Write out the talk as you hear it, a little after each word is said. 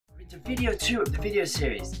To video 2 of the video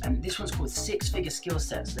series, and this one's called 6-Figure Skill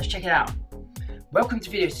Sets. Let's check it out. Welcome to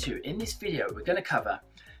video 2. In this video, we're going to cover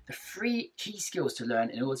the 3 key skills to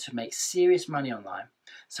learn in order to make serious money online,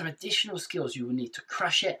 some additional skills you will need to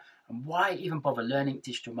crush it, and why even bother learning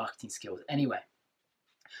digital marketing skills anyway.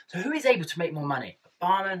 So who is able to make more money, a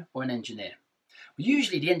barman or an engineer? Well,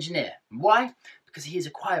 usually the engineer. And why? Because he has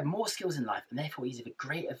acquired more skills in life and therefore he's of a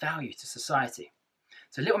greater value to society.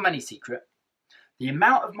 So a little money secret. The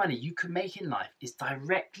amount of money you can make in life is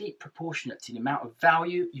directly proportionate to the amount of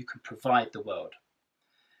value you can provide the world.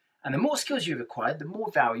 And the more skills you've acquired, the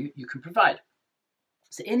more value you can provide.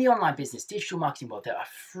 So in the online business, digital marketing world, there are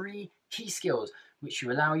 3 key skills which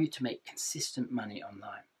will allow you to make consistent money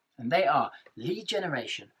online. And they are lead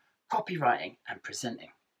generation, copywriting, and presenting.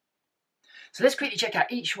 So let's quickly check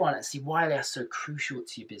out each one and see why they are so crucial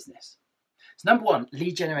to your business. So number 1,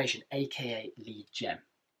 lead generation, aka lead gen.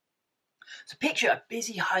 So picture a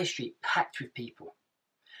busy high street packed with people.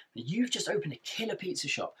 Now you've just opened a killer pizza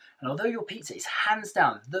shop, and although your pizza is hands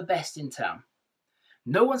down the best in town,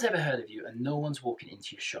 no one's ever heard of you and no one's walking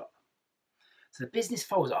into your shop. So the business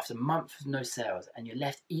folds after months of no sales and you're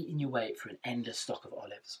left eating your way through an endless stock of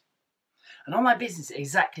olives. An online business is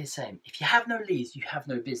exactly the same. If you have no leads, you have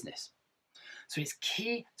no business. So it's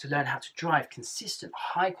key to learn how to drive consistent,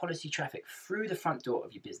 high quality traffic through the front door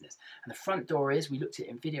of your business. And the front door is, we looked at it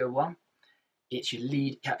in video 1, it's your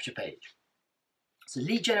lead capture page. So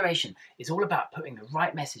lead generation is all about putting the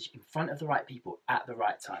right message in front of the right people at the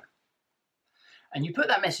right time. And you put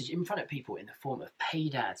that message in front of people in the form of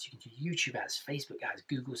paid ads. You can do YouTube ads, Facebook ads,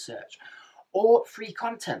 Google search, or free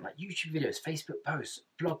content like YouTube videos, Facebook posts,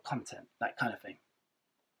 blog content, that kind of thing.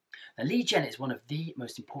 Now, lead gen is one of the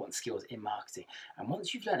most important skills in marketing. And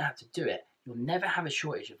once you've learned how to do it, you'll never have a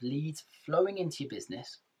shortage of leads flowing into your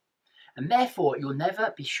business. And therefore, you'll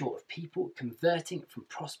never be short of people converting from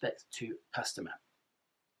prospect to customer.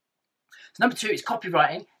 So number 2 is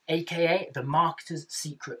copywriting, aka the marketer's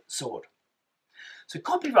secret sword. So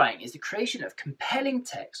copywriting is the creation of compelling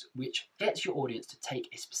text which gets your audience to take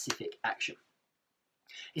a specific action.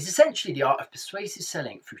 It's essentially the art of persuasive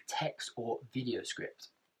selling through text or video script.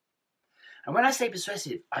 And when I say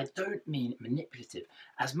persuasive, I don't mean manipulative.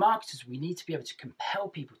 As marketers, we need to be able to compel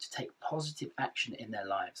people to take positive action in their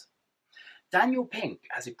lives. Daniel Pink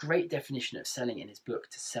has a great definition of selling in his book,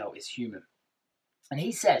 To Sell is Human. And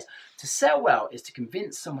he says, to sell well is to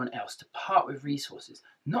convince someone else to part with resources,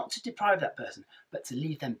 not to deprive that person, but to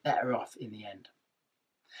leave them better off in the end.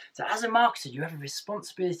 So as a marketer, you have a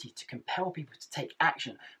responsibility to compel people to take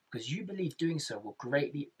action because you believe doing so will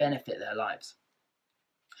greatly benefit their lives.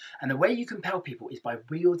 And the way you compel people is by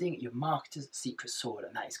wielding your marketer's secret sword,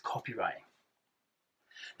 and that is copywriting.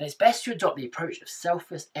 Now, it's best to adopt the approach of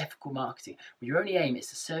selfless, ethical marketing, where your only aim is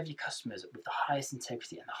to serve your customers with the highest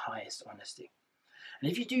integrity and the highest honesty.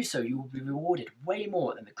 And if you do so, you will be rewarded way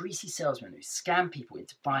more than the greasy salesmen who scam people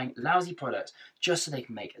into buying lousy products just so they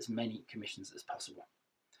can make as many commissions as possible.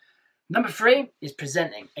 Number 3 is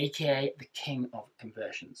presenting, aka the king of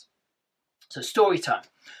conversions. So story time.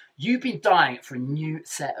 You've been dying for a new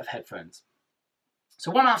set of headphones.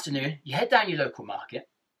 So one afternoon, you head down your local market,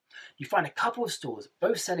 you find a couple of stores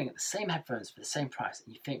both selling at the same headphones for the same price,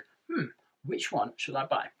 and you think, which one should I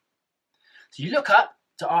buy? So you look up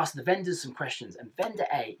to ask the vendors some questions, and vendor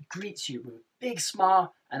A greets you with a big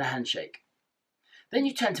smile and a handshake. Then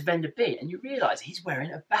you turn to vendor B and you realise he's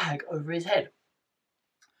wearing a bag over his head.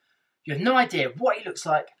 You have no idea what he looks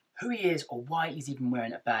like, who he is, or why he's even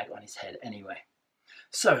wearing a bag on his head anyway.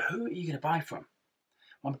 So who are you going to buy from?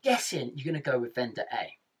 Well, I'm guessing you're going to go with vendor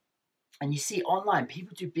A. And you see online,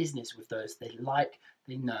 people do business with those they like,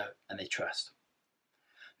 they know, and they trust.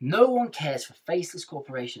 No one cares for faceless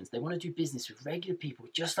corporations. They want to do business with regular people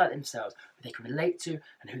just like themselves, who they can relate to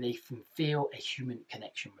and who they can feel a human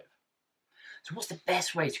connection with. So what's the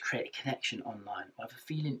best way to create a connection online? I have a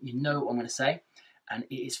feeling you know what I'm going to say, and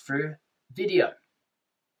it is through video.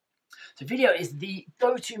 So video is the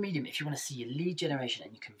go-to medium if you want to see your lead generation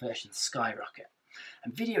and your conversions skyrocket.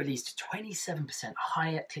 And video leads to 27%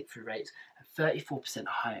 higher click-through rates and 34%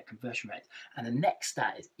 higher conversion rates. And the next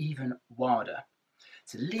stat is even wilder.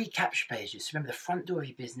 So lead capture pages, remember the front door of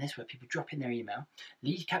your business where people drop in their email,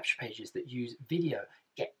 lead capture pages that use video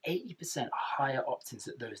get 80% higher opt-ins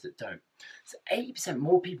than those that don't. So 80%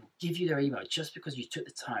 more people give you their email just because you took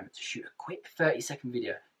the time to shoot a quick 30-second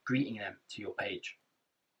video greeting them to your page.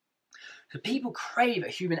 So people crave a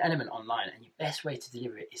human element online, and your best way to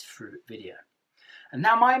deliver it is through video. And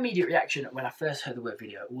now my immediate reaction when I first heard the word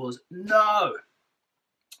video was, no!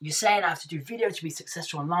 You're saying I have to do video to be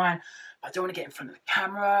successful online, but I don't want to get in front of the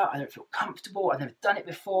camera, I don't feel comfortable, I've never done it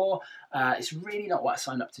before, it's really not what I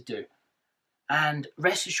signed up to do. And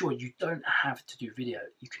rest assured, you don't have to do video.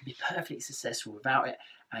 You can be perfectly successful without it,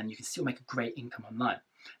 and you can still make a great income online.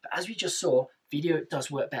 But as we just saw, video does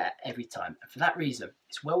work better every time. And for that reason,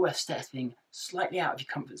 it's well worth stepping slightly out of your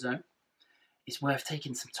comfort zone. It's worth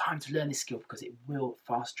taking some time to learn this skill because it will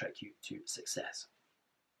fast track you to success.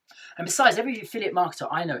 And besides, every affiliate marketer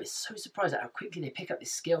I know is so surprised at how quickly they pick up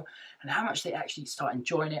this skill and how much they actually start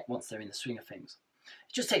enjoying it once they're in the swing of things.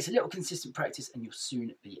 It just takes a little consistent practice and you'll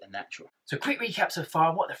soon be a natural. So a quick recap so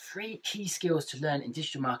far, what are the 3 key skills to learn in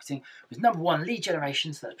digital marketing was number 1, lead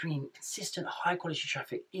generation, so that's bringing consistent high quality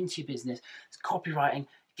traffic into your business. It's copywriting,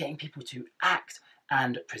 getting people to act,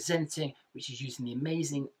 and presenting, which is using the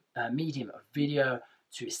amazing medium of video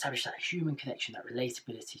to establish that human connection, that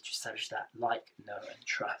relatability, to establish that like, know and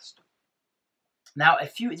trust. Now, a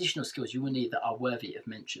few additional skills you will need that are worthy of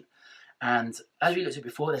mention. And as we looked at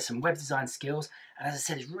before, there's some web design skills. And as I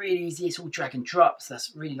said, it's really easy. It's all drag and drop, so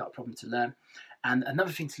that's really not a problem to learn. And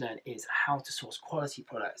another thing to learn is how to source quality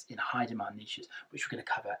products in high demand niches, which we're going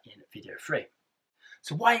to cover in video 3.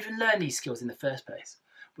 So why even learn these skills in the first place?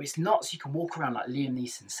 Well, it's not so you can walk around like Liam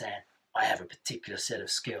Neeson saying, I have a particular set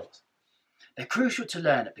of skills. They're crucial to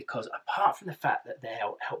learn because apart from the fact that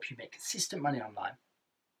they'll help you make consistent money online,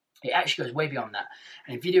 it actually goes way beyond that.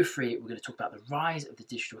 And in video 3, we're going to talk about the rise of the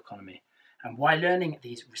digital economy and why learning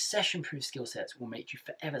these recession-proof skill sets will make you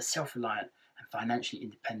forever self-reliant and financially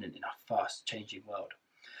independent in our fast-changing world.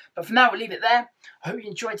 But for now, we'll leave it there. I hope you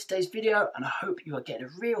enjoyed today's video, and I hope you are getting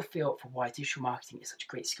a real feel for why digital marketing is such a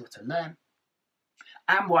great skill to learn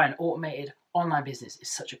and why an automated online business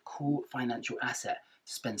is such a cool financial asset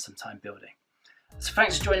to spend some time building. So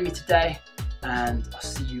thanks for joining me today, and I'll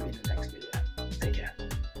see you in the next video. Take care.